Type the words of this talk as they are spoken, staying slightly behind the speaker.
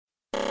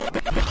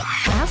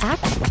Pat.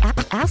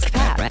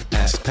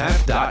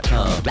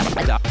 AskPat.com.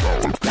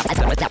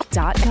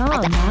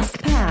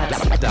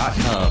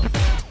 AskPat.com.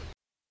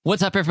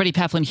 What's up, everybody?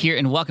 Pat Flynn here,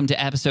 and welcome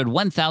to episode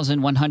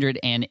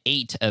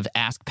 1108 of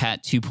Ask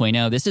Pat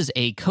 2.0. This is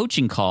a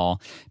coaching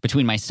call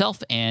between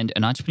myself and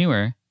an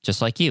entrepreneur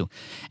just like you.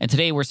 And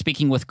today we're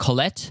speaking with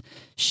Colette.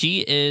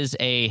 She is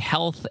a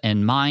health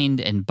and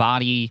mind and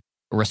body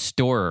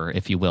restorer,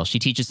 if you will. She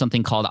teaches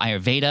something called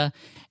Ayurveda,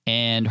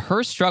 and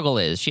her struggle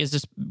is, she has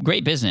this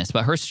great business,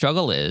 but her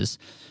struggle is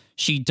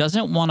she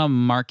doesn't want to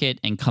market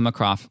and come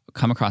across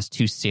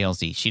too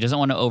salesy. She doesn't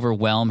want to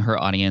overwhelm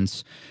her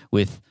audience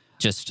with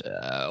just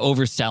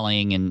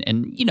overselling.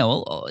 And you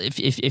know,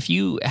 if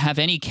you have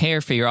any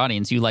care for your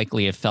audience, you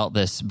likely have felt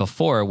this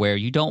before, where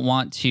you don't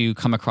want to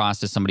come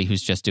across as somebody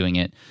who's just doing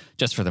it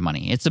just for the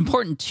money. It's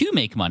important to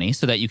make money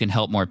so that you can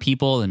help more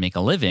people and make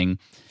a living.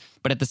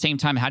 But at the same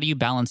time, how do you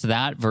balance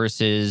that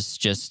versus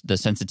just the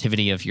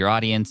sensitivity of your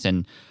audience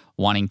and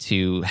wanting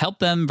to help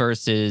them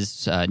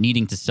versus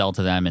needing to sell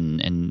to them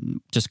and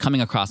just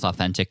coming across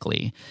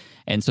authentically?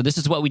 And so this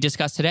is what we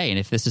discussed today. And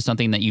if this is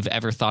something that you've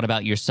ever thought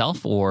about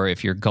yourself, or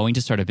if you're going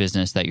to start a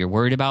business that you're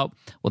worried about,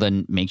 well,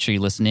 then make sure you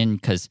listen in,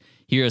 because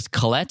here is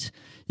Colette.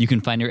 You can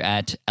find her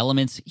at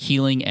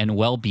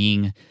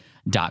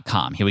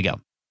elementshealingandwellbeing.com. Here we go.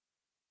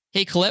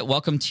 Hey, Colette,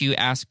 welcome to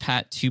Ask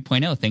Pat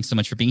 2.0. Thanks so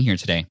much for being here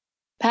today.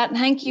 Pat,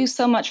 thank you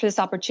so much for this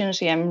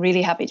opportunity. I'm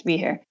really happy to be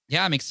here.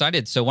 Yeah, I'm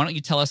excited. So why don't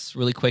you tell us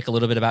really quick a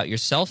little bit about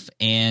yourself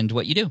and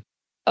what you do?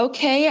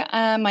 Okay,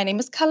 my name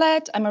is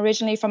Colette. I'm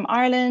originally from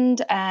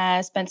Ireland.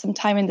 Spent some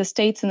time in the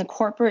States in the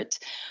corporate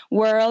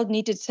world,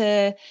 needed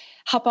to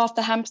hop off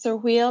the hamster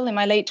wheel in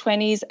my late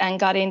 20s and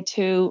got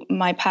into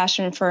my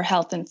passion for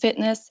health and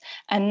fitness.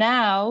 And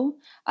now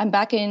I'm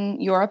back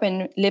in Europe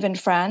and live in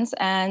France,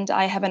 and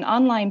I have an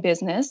online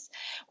business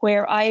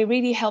where I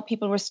really help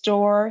people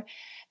restore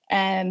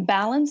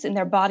balance in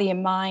their body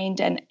and mind,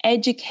 and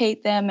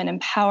educate them and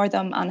empower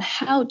them on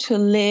how to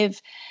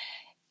live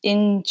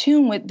in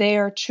tune with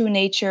their true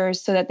nature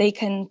so that they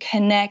can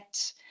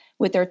connect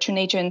with their true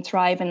nature and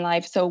thrive in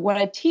life. So what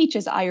I teach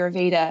is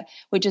Ayurveda,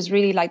 which is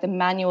really like the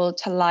manual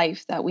to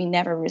life that we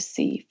never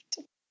received.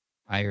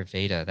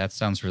 Ayurveda, that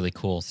sounds really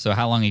cool. So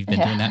how long have you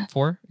been doing that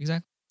for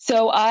exactly?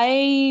 So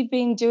I've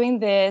been doing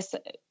this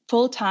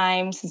full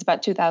time since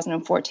about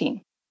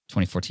 2014.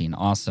 2014.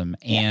 Awesome.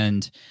 Yeah.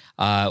 And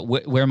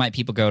where might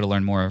people go to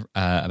learn more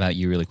about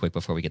you really quick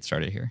before we get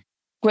started here?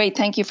 Great.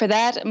 Thank you for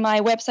that. My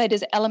website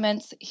is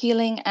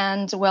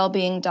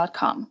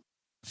elementshealingandwellbeing.com.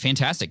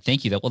 Fantastic.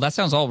 Thank you. Well, that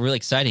sounds all really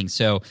exciting.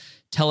 So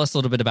tell us a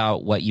little bit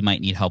about what you might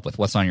need help with.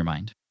 What's on your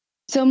mind?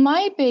 So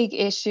my big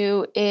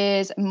issue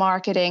is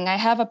marketing. I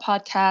have a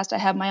podcast. I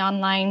have my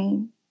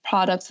online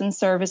products and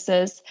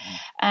services.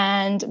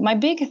 And my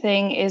big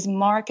thing is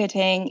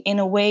marketing in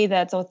a way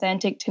that's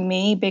authentic to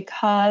me,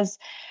 because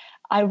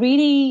I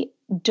really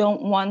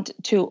don't want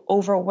to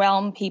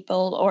overwhelm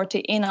people or to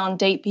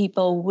inundate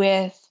people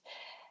with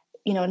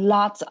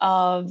lots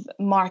of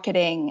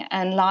marketing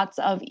and lots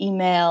of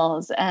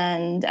emails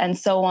and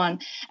so on.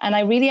 And I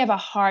really have a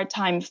hard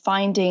time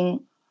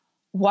finding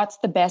what's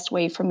the best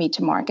way for me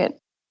to market.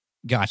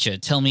 Gotcha.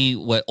 Tell me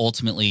what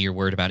ultimately you're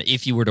worried about.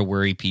 If you were to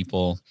worry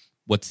people,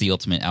 what's the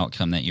ultimate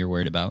outcome that you're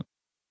worried about?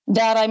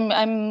 That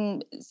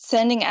I'm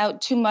sending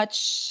out too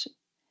much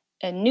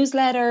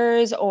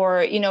newsletters,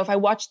 or if I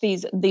watch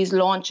these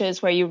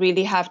launches where you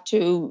really have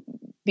to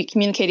be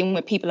communicating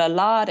with people a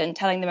lot and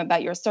telling them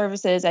about your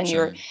services and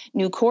your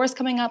new course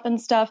coming up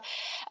and stuff.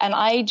 And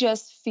I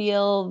just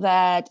feel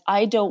that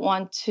I don't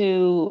want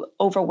to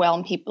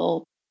overwhelm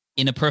people.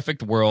 In a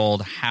perfect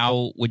world,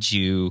 how would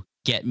you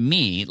get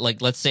me, like,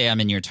 let's say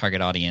I'm in your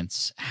target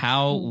audience,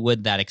 how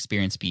would that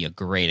experience be a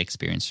great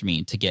experience for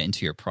me to get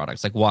into your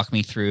products? Like, walk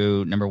me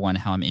through, number one,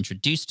 how I'm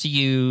introduced to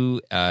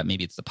you.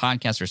 Maybe it's the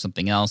podcast or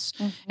something else.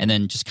 Mm-hmm. And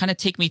then just kind of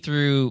take me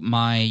through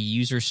my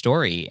user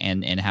story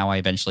and how I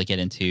eventually get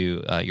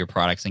into your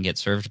products and get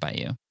served by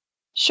you.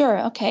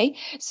 Sure. Okay.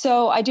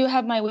 So I do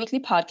have my weekly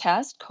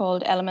podcast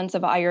called Elements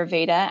of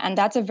Ayurveda, and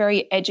that's a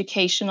very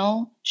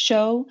educational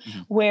show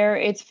where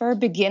it's for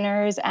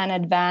beginners and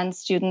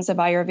advanced students of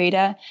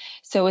Ayurveda.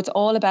 So it's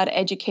all about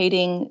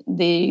educating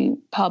the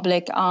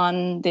public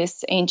on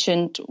this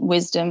ancient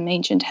wisdom,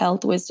 ancient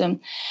health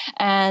wisdom.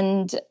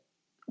 And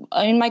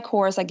in my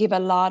course, I give a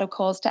lot of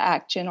calls to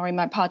action, or in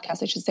my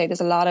podcast, I should say, there's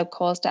a lot of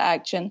calls to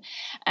action.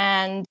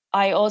 And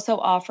I also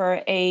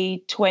offer a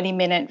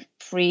 20-minute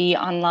free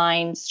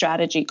online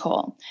strategy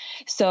call.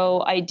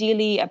 So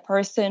ideally, a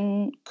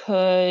person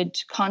could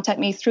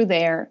contact me through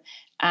there,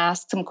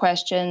 ask some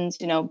questions,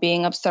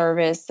 being of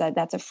service,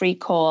 that's a free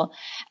call.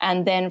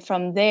 And then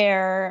from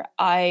there,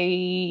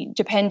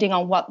 depending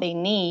on what they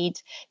need,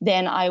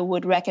 then I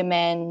would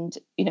recommend,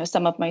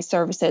 some of my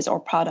services or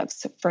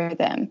products for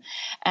them.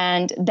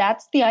 And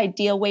that's the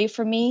ideal way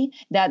for me,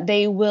 that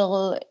they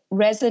will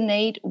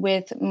resonate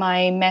with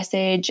my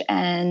message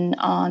and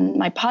on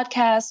my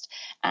podcast,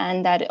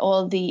 and that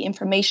all the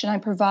information I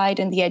provide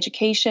and the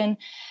education,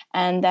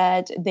 and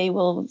that they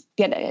will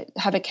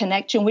have a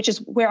connection, which is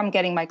where I'm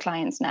getting my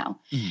clients now.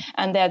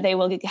 And that they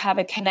will have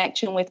a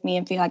connection with me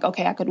and feel like,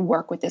 okay, I could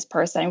work with this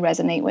person and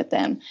resonate with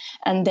them,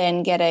 and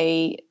then get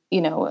a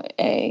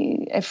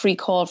free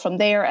call from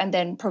there and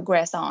then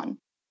progress on.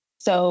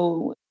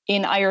 So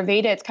in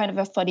Ayurveda, it's kind of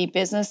a funny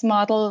business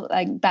model,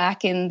 like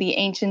back in the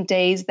ancient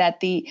days,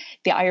 that the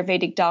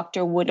Ayurvedic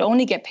doctor would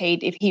only get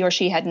paid if he or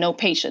she had no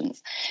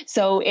patients.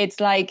 So it's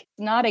like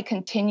not a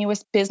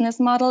continuous business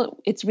model.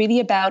 It's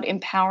really about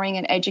empowering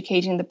and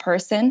educating the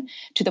person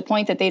to the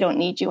point that they don't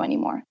need you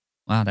anymore.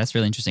 Wow, that's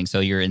really interesting.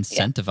 So you're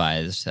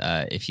incentivized,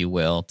 if you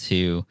will,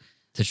 to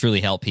truly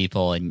help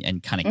people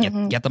and kind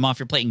of get them off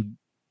your plate, and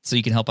so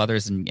you can help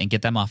others and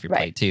get them off your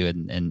plate too,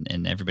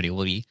 and everybody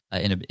will be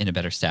in a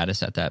better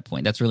status at that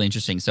point. That's really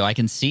interesting. So I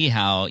can see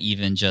how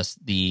even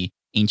just the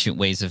ancient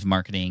ways of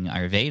marketing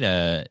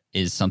Ayurveda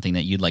is something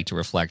that you'd like to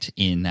reflect,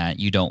 in that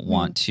you don't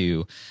want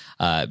to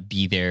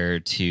be there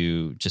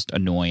to just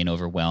annoy and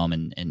overwhelm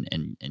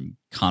and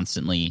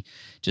constantly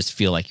just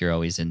feel like you're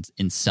always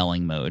in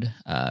selling mode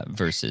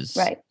versus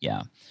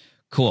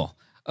Cool.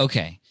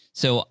 Okay.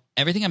 So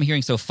everything I'm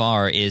hearing so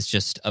far is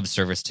just of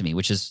service to me,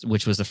 which was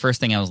the first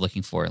thing I was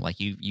looking for. Like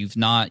you've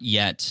not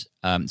yet.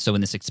 So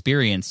in this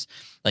experience,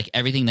 like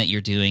everything that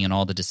you're doing and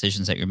all the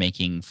decisions that you're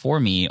making for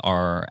me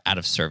are out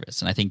of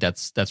service. And I think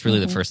that's really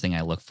the first thing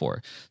I look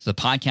for. So the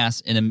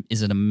podcast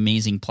is an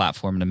amazing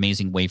platform, an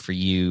amazing way for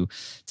you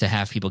to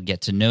have people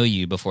get to know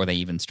you before they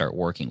even start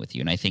working with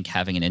you. And I think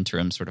having an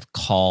interim sort of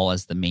call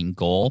as the main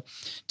goal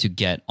to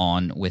get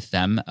on with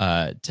them,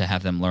 to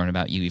have them learn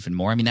about you even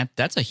more. I mean,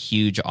 that's a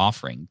huge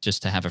offering,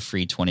 just to have a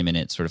free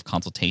 20-minute sort of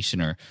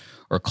consultation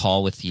or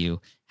call with you.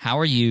 How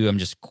are you, I'm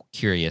just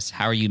curious,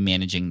 how are you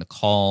managing the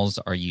calls?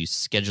 Are you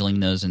scheduling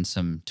those in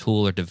some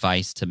tool or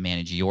device to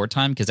manage your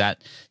time? Because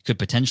that could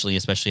potentially,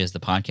 especially as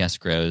the podcast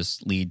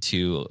grows, lead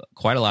to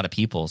quite a lot of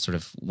people sort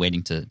of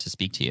waiting to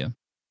speak to you.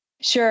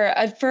 Sure.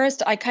 At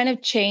first, I kind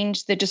of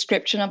changed the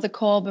description of the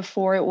call.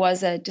 Before it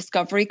was a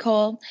discovery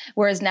call,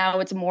 whereas now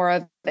it's more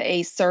of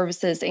a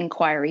services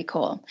inquiry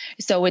call.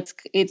 So it's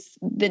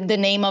the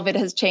name of it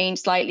has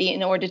changed slightly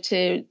in order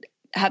to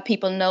have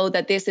people know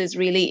that this is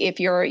really,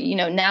 if you're,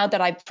 now that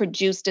I've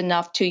produced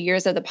enough 2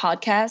 years of the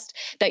podcast,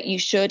 that you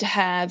should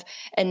have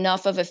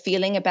enough of a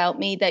feeling about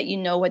me that you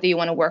know whether you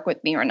want to work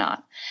with me or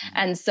not.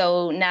 And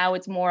so now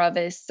it's more of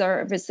a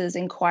services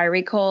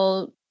inquiry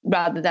call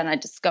rather than a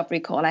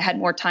discovery call. I had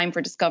more time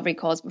for discovery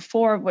calls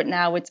before, but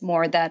now it's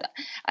more that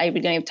I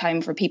really have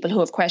time for people who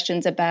have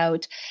questions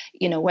about,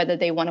 whether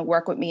they want to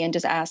work with me, and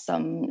just ask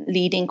some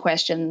leading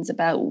questions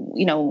about,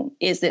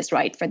 is this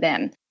right for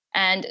them?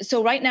 And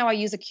so right now I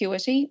use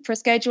Acuity for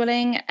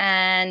scheduling,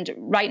 and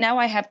right now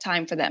I have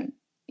time for them.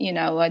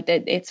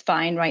 It's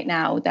fine right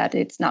now that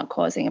it's not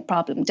causing a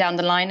problem. Down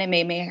the line, I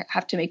may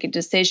have to make a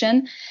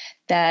decision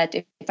that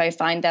if I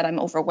find that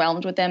I'm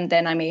overwhelmed with them,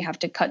 then I may have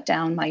to cut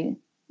down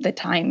the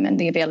time and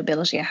the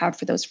availability I have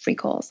for those free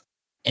calls.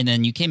 And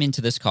then you came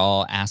into this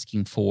call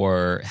asking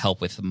for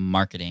help with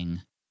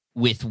marketing.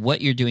 With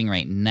what you're doing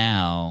right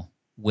now,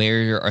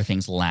 where are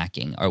things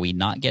lacking? Are we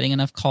not getting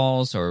enough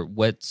calls, or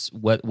where's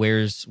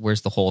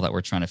the hole that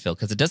we're trying to fill?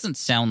 Because it doesn't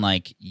sound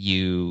like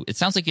it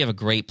sounds like you have a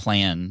great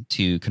plan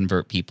to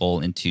convert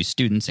people into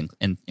students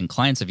and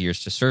clients of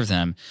yours to serve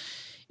them.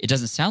 It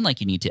doesn't sound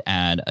like you need to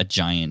add a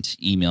giant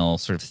email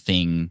sort of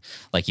thing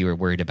like you were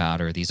worried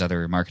about, or these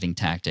other marketing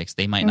tactics.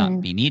 They might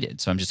not be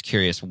needed. So I'm just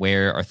curious,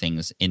 where are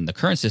things in the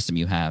current system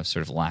you have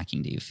sort of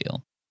lacking, do you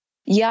feel?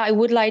 Yeah, I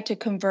would like to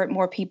convert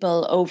more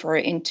people over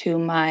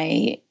into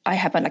I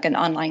have an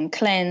online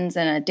cleanse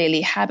and a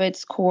daily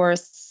habits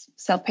course,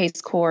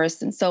 self-paced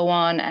course, and so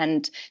on,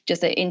 and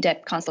just an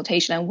in-depth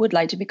consultation. I would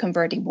like to be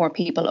converting more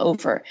people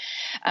over.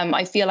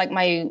 I feel like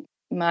my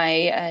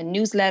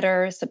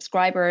newsletter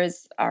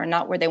subscribers are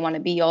not where they want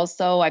to be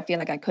also. I feel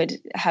like I could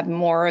have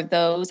more of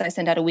those. I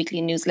send out a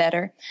weekly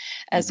newsletter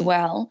as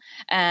well.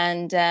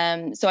 And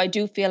so I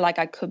do feel like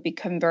I could be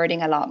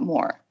converting a lot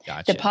more.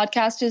 Gotcha. The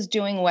podcast is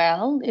doing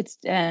well. It's,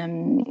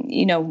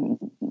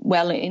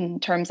 well in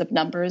terms of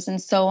numbers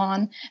and so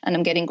on. And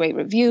I'm getting great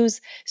reviews.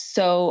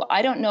 So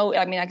I don't know.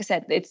 I mean, like I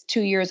said, it's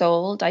 2 years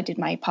old. I did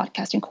my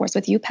podcasting course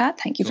with you, Pat.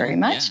 Thank you very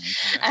much.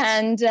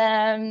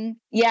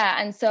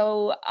 Yeah, and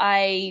so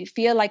I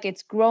feel like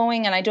it's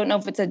growing, and I don't know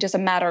if it's just a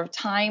matter of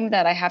time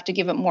that I have to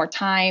give it more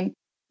time,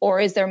 or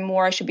is there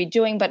more I should be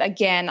doing? But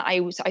again,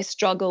 I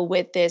struggle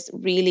with this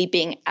really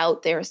being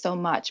out there so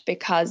much,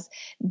 because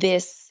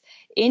this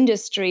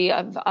industry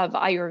of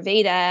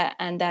Ayurveda,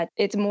 and that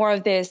it's more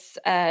of this,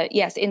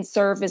 in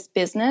service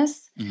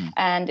business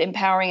and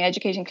empowering,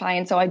 educating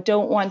clients. So I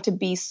don't want to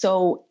be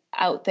so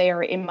out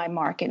there in my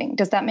marketing.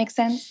 Does that make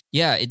sense?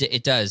 Yeah,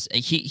 it does.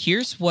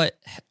 Here's what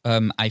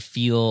I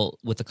feel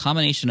with the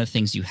combination of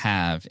things you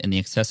have and the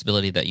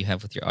accessibility that you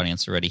have with your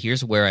audience already.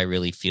 Here's where I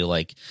really feel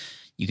like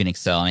you can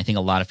excel. And I think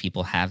a lot of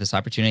people have this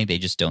opportunity. They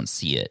just don't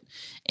see it.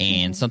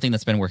 And something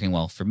that's been working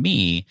well for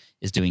me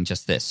is doing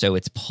just this. So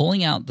it's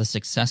pulling out the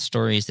success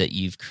stories that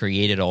you've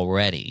created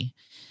already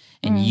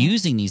and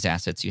using these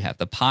assets you have,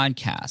 the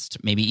podcast,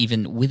 maybe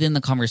even within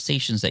the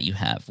conversations that you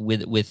have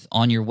with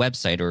on your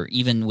website or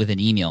even with an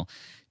email,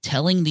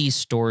 telling these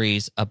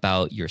stories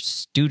about your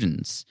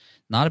students,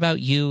 not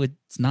about you.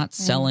 It's not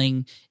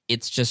selling.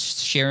 It's just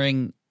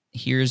sharing.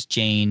 Here's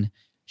Jane.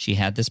 She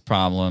had this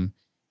problem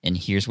and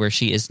here's where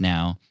she is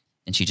now.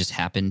 And she just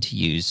happened to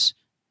use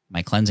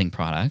my cleansing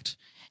product.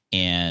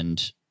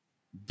 And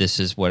this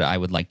is what I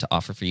would like to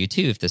offer for you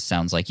too, if this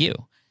sounds like you.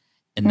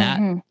 And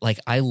that, like,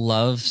 I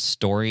love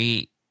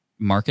story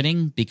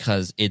marketing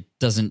because it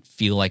doesn't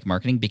feel like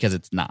marketing because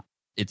it's not.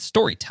 It's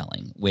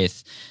storytelling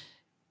with,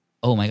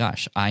 oh my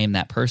gosh, I am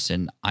that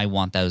person. I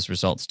want those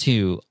results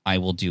too. I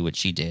will do what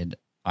she did.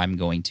 I'm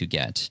going to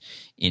get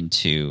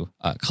into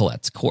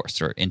Colette's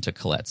course or into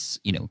Colette's,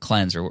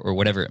 cleanse or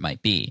whatever it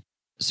might be.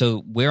 So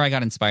where I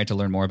got inspired to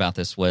learn more about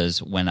this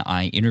was when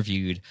I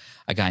interviewed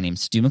a guy named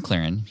Stu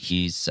McLaren.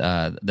 He's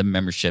the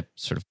membership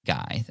sort of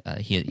guy.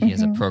 He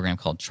has a program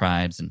called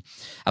Tribes. And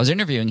I was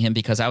interviewing him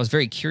because I was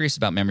very curious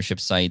about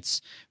membership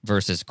sites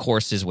versus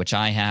courses, which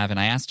I have. And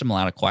I asked him a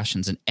lot of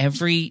questions. And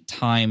every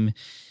time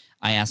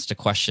I asked a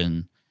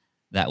question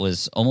that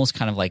was almost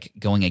kind of like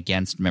going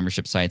against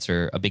membership sites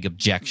or a big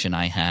objection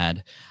I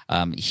had,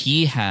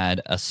 he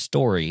had a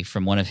story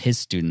from one of his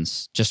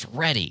students just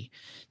ready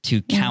to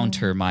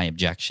counter my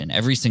objection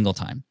every single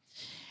time.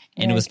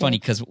 And it was funny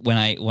because when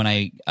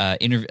I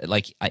interviewed,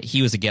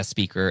 he was a guest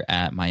speaker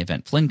at my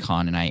event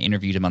FlynnCon, and I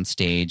interviewed him on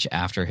stage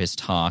after his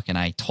talk, and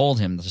I told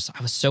him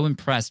I was so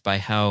impressed by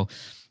how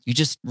you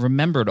just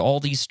remembered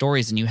all these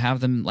stories and you have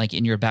them like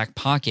in your back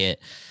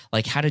pocket.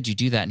 Like, how did you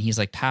do that? And he's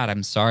like, Pat,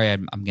 I'm sorry,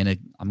 I'm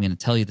gonna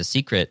tell you the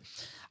secret.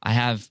 I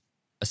have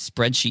a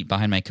spreadsheet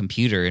behind my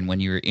computer, and when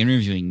you were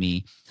interviewing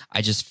me,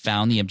 I just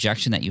found the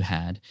objection that you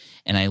had,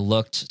 and I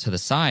looked to the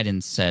side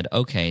and said,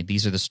 okay,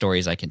 these are the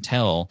stories I can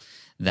tell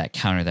that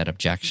counter that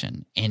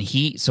objection. And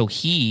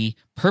he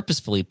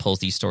purposefully pulls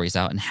these stories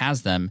out and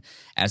has them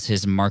as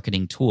his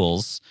marketing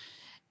tools.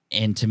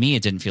 And to me,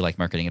 it didn't feel like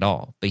marketing at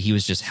all, but he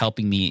was just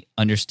helping me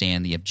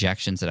understand the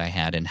objections that I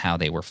had and how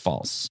they were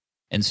false.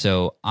 And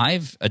so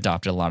I've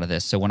adopted a lot of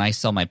this. So when I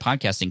sell my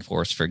podcasting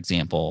course, for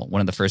example,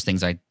 one of the first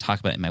things I talk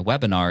about in my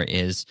webinar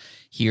is,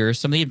 here are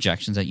some of the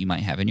objections that you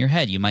might have in your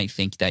head. You might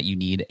think that you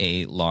need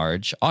a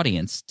large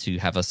audience to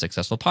have a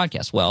successful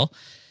podcast. Well,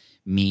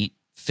 meet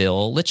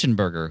Phil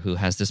Lichenberger, who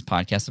has this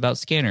podcast about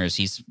scanners.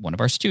 He's one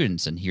of our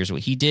students, and here's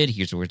what he did.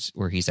 Here's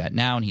where he's at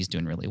now, and he's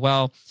doing really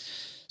well.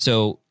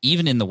 So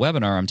even in the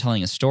webinar, I'm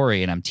telling a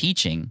story and I'm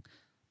teaching,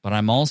 but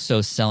I'm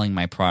also selling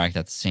my product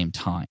at the same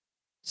time.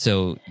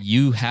 So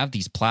you have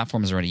these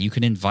platforms already. You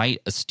can invite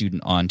a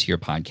student onto your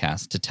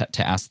podcast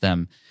to ask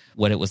them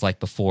what it was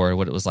like before,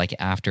 what it was like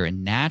after,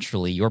 and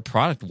naturally your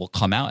product will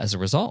come out as a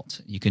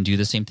result. You can do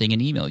the same thing in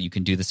email. You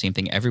can do the same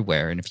thing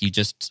everywhere. And if you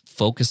just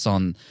focus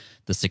on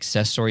the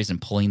success stories and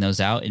pulling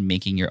those out and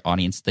making your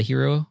audience the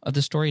hero of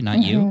the story, not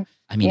you,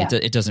 I mean,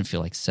 it doesn't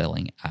feel like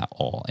selling at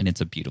all. And it's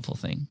a beautiful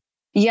thing.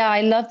 Yeah,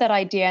 I love that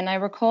idea. And I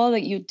recall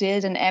that you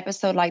did an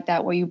episode like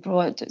that where you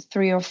brought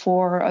 3 or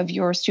 4 of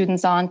your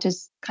students on to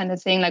kind of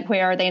saying, like,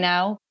 where are they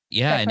now?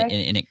 Yeah,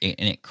 and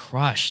it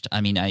crushed.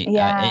 I mean,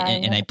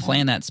 I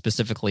planned that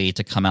specifically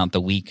to come out the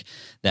week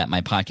that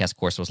my podcast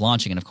course was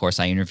launching. And of course,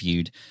 I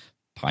interviewed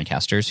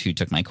podcasters who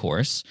took my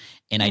course.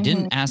 And I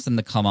didn't ask them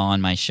to come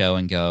on my show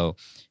and go,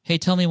 hey,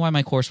 tell me why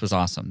my course was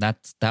awesome.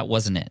 That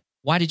wasn't it.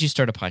 Why did you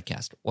start a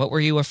podcast? What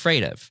were you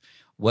afraid of?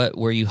 What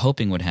were you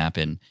hoping would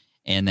happen?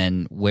 And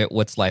then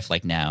what's life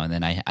like now? And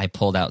then I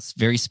pulled out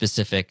very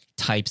specific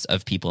types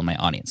of people in my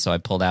audience. So I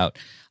pulled out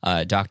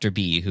Dr.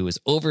 B, who is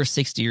over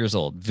 60 years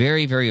old,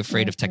 very, very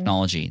afraid of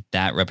technology.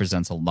 That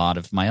represents a lot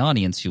of my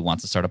audience who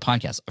wants to start a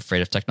podcast,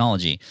 afraid of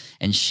technology.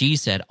 And she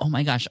said, oh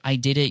my gosh, I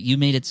did it. You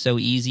made it so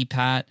easy,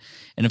 Pat.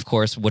 And of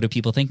course, what do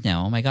people think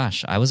now? Oh my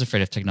gosh, I was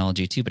afraid of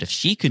technology too. But if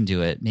she can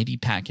do it, maybe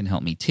Pat can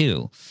help me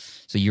too.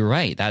 So you're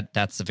right.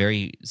 That's a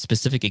very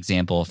specific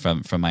example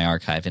from my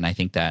archive. And I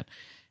think that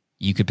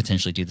you could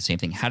potentially do the same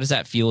thing. How does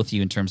that feel with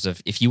you in terms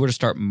of if you were to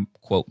start,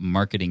 quote,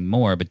 marketing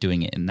more, but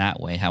doing it in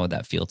that way, how would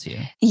that feel to you?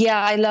 Yeah,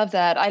 I love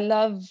that. I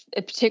love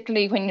it,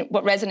 particularly when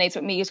what resonates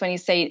with me is when you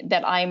say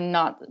that I'm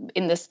not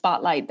in the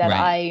spotlight, that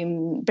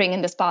I'm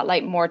bringing the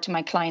spotlight more to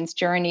my clients'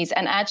 journeys.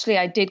 And actually,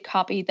 I did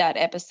copy that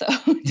episode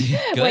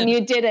when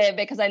you did it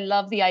because I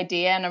love the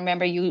idea. And I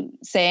remember you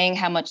saying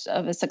how much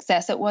of a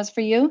success it was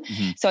for you.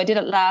 So I did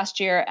it last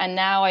year. And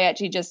now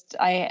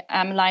I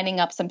am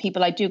lining up some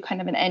people. I do kind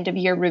of an end of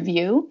year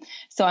review.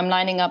 So I'm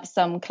lining up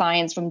some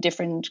clients from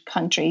different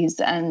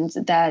countries and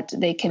that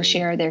they can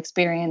share their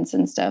experience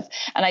and stuff.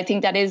 And I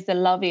think that is the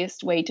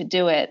loveliest way to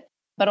do it.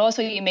 But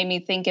also you made me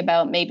think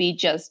about maybe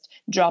just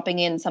dropping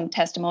in some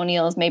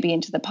testimonials, maybe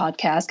into the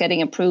podcast,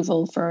 getting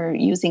approval for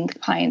using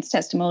clients'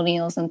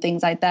 testimonials and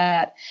things like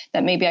that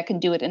maybe I can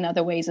do it in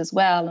other ways as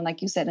well. And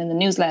like you said, in the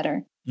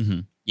newsletter.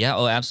 Yeah,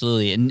 oh,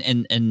 absolutely.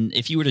 And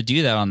if you were to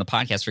do that on the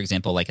podcast, for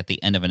example, like at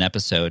the end of an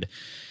episode,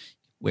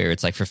 where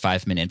it's like for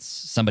 5 minutes,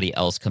 somebody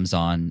else comes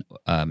on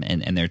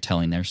and they're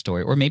telling their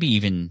story, or maybe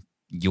even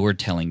you're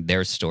telling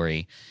their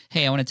story.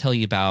 Hey, I want to tell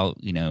you about,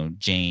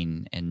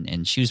 Jane,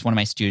 and she was one of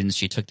my students.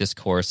 She took this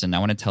course, and I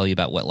want to tell you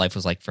about what life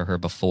was like for her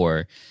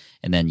before.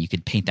 And then you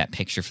could paint that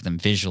picture for them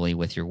visually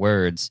with your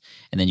words.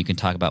 And then you can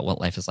talk about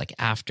what life is like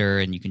after.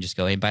 And you can just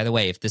go, hey, by the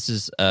way, if this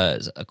is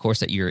a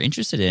course that you're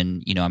interested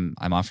in,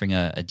 I'm offering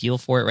a deal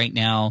for it right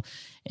now.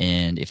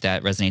 And if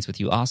that resonates with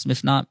you, awesome.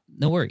 If not,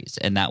 no worries.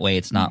 And that way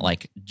it's not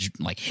like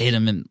hit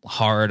them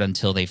hard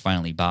until they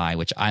finally buy,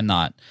 which I'm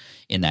not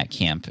in that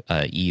camp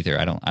either.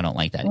 I don't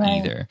like that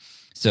either.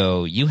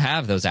 So you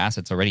have those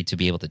assets already to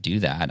be able to do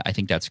that. I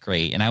think that's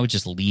great. And I would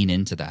just lean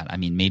into that. I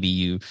mean, maybe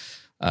you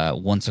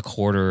once a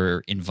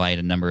quarter invite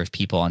a number of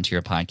people onto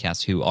your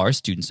podcast who are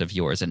students of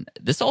yours. And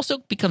this also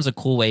becomes a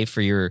cool way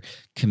for your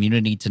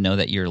community to know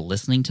that you're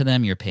listening to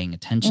them, you're paying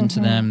attention to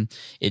them.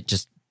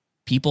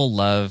 People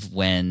love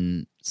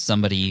when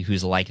somebody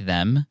who's like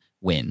them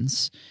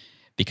wins,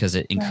 because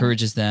it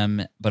encourages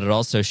them, but it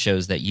also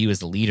shows that you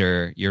as a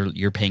leader,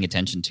 you're paying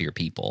attention to your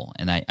people.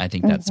 And I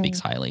think that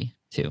speaks highly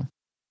too.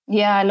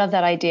 Yeah, I love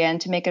that idea.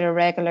 And to make it a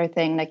regular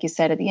thing, like you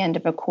said, at the end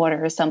of a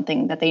quarter or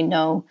something that they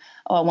know,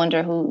 I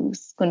wonder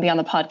who's going to be on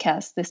the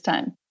podcast this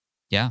time.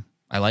 Yeah,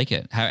 I like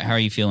it. How are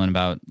you feeling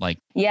about this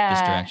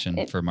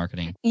direction for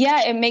marketing?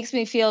 Yeah, it makes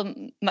me feel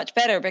much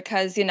better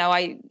because,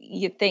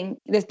 you think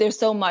there's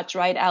so much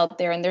right out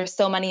there and there's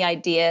so many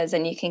ideas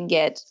and you can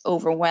get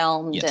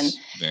overwhelmed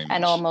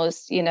and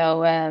almost,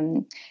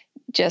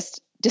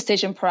 just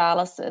decision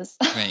paralysis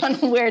on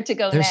where to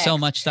go There's next. so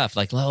much stuff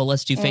like,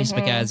 let's do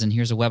Facebook ads and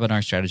here's a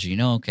webinar strategy.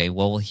 Okay,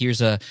 well,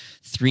 here's a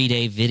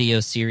 3-day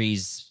video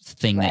series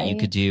thing that you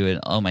could do.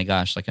 And oh my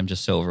gosh, I'm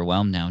just so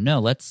overwhelmed now.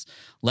 No, let's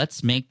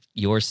make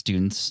your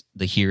students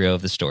the hero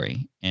of the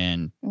story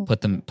and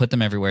put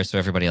them everywhere so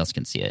everybody else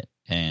can see it.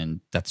 And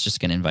that's just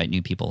going to invite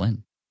new people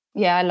in.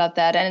 Yeah, I love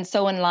that. And it's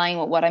so in line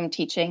with what I'm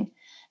teaching.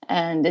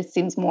 And it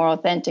seems more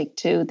authentic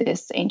to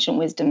this ancient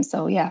wisdom.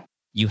 So yeah.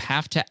 You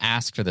have to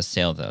ask for the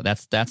sale, though.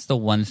 That's the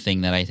one thing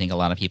that I think a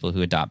lot of people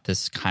who adopt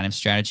this kind of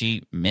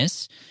strategy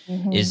miss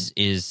is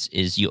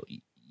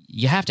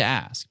you have to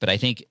ask. But I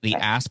think the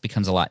ask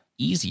becomes a lot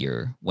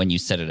easier when you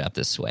set it up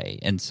this way.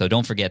 And so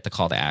don't forget the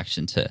call to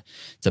action to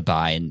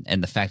buy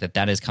and the fact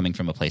that is coming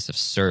from a place of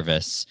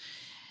service.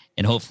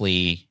 And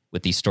hopefully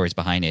with these stories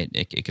behind it,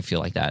 it could feel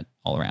like that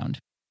all around.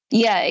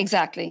 Yeah,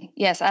 exactly.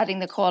 Yes, adding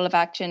the call of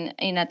action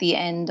in at the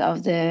end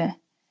of the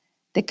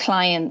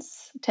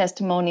client's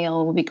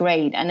testimonial will be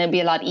great, and it'll be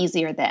a lot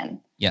easier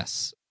then.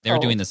 Yes, they're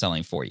doing the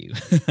selling for you.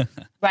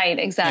 Right,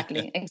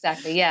 exactly.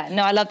 Yeah,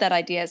 no, I love that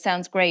idea. It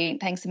sounds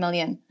great. Thanks a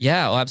million.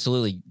 Yeah,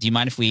 absolutely. Do you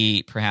mind if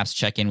we perhaps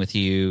check in with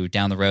you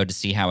down the road to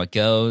see how it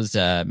goes,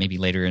 maybe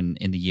later in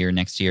the year,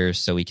 next year,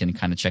 so we can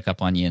kind of check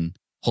up on you and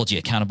hold you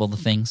accountable to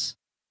things?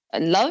 I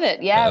love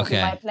it. Yeah, it would be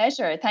my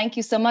pleasure. Thank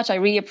you so much. I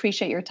really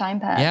appreciate your time,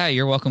 Pat. Yeah,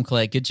 you're welcome,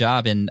 Colette. Good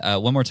job. And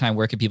one more time,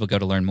 where can people go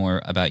to learn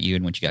more about you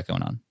and what you got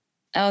going on?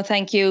 Oh,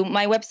 thank you.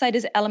 My website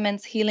is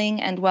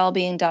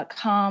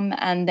elementshealingandwellbeing.com.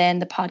 And then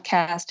the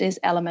podcast is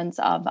Elements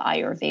of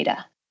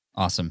Ayurveda.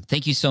 Awesome.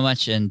 Thank you so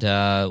much. And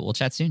we'll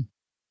chat soon.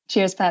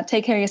 Cheers, Pat.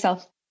 Take care of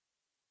yourself.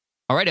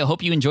 All right. I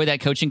hope you enjoyed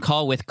that coaching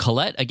call with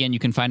Colette. Again, you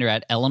can find her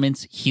at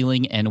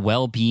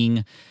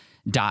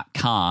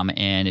elementshealingandwellbeing.com.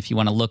 And if you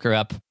want to look her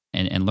up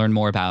and learn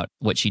more about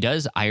what she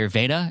does,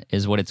 Ayurveda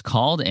is what it's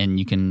called. And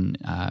you can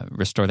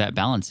restore that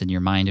balance in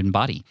your mind and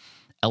body.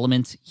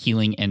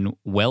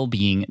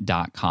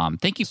 elementshealingandwellbeing.com.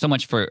 Thank you so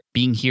much for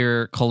being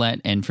here,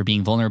 Colette, and for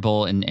being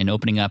vulnerable and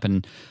opening up.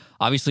 And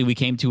obviously, we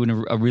came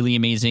to a really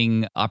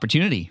amazing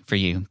opportunity for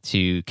you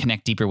to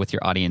connect deeper with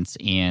your audience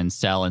and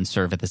sell and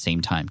serve at the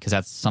same time, because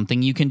that's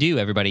something you can do,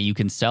 everybody. You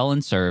can sell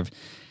and serve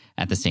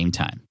at the same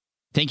time.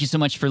 Thank you so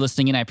much for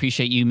listening in. I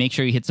appreciate you. Make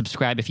sure you hit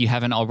subscribe if you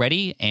haven't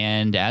already.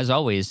 And as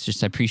always,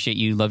 just I appreciate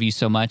you. Love you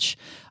so much.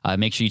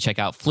 Make sure you check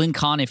out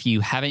FlynnCon if you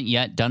haven't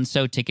yet done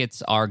so.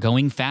 Tickets are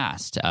going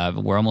fast.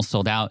 We're almost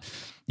sold out.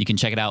 You can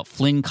check it out,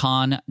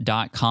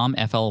 flynncon.com,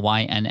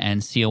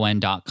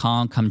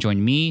 FLYNNCON.com. Come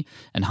join me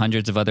and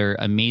hundreds of other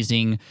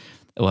amazing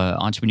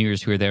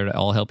entrepreneurs who are there to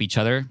all help each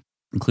other,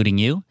 including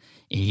you,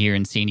 here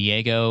in San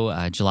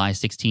Diego, July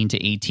 16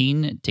 to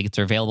 18. Tickets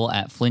are available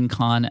at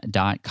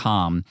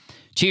flynncon.com.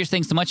 Cheers,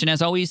 thanks so much, and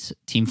as always,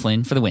 Team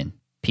Flynn for the win.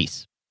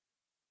 Peace.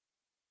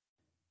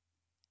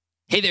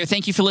 Hey there,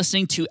 thank you for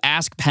listening to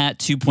Ask Pat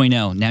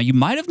 2.0. Now, you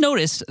might have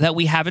noticed that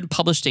we haven't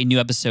published a new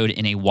episode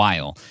in a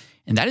while,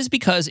 and that is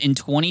because in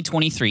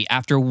 2023,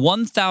 after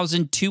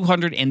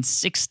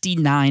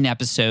 1,269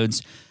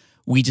 episodes,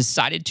 we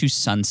decided to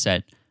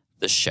sunset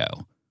the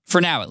show. For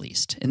now, at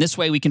least. In this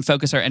way, we can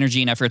focus our energy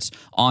and efforts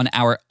on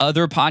our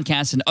other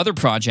podcasts and other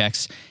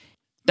projects.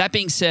 That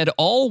being said,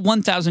 all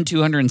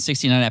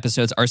 1,269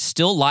 episodes are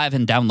still live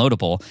and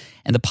downloadable,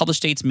 and the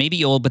published dates may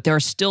be old, but there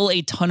are still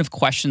a ton of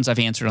questions I've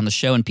answered on the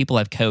show and people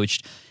I've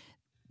coached.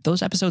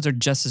 Those episodes are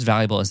just as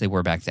valuable as they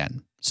were back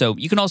then. So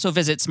you can also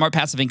visit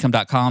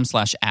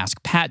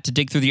smartpassiveincome.com/askpat to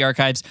dig through the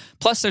archives.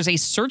 Plus, there's a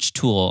search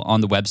tool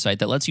on the website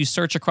that lets you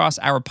search across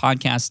our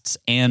podcasts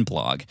and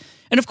blog.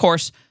 And of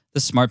course, The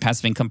Smart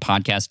Passive Income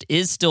podcast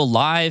is still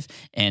live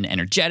and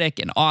energetic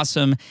and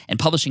awesome and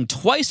publishing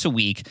twice a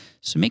week.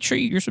 So make sure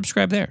you're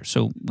subscribed there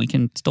so we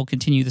can still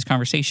continue this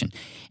conversation.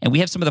 And we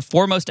have some of the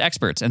foremost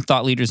experts and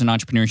thought leaders in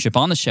entrepreneurship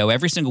on the show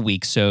every single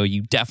week, so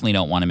you definitely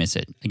don't want to miss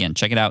it. Again,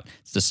 check it out.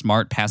 It's the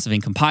Smart Passive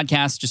Income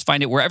podcast. Just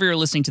find it wherever you're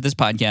listening to this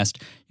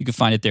podcast. You can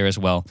find it there as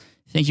well.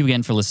 Thank you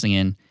again for listening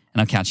in,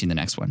 and I'll catch you in the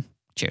next one.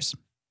 Cheers.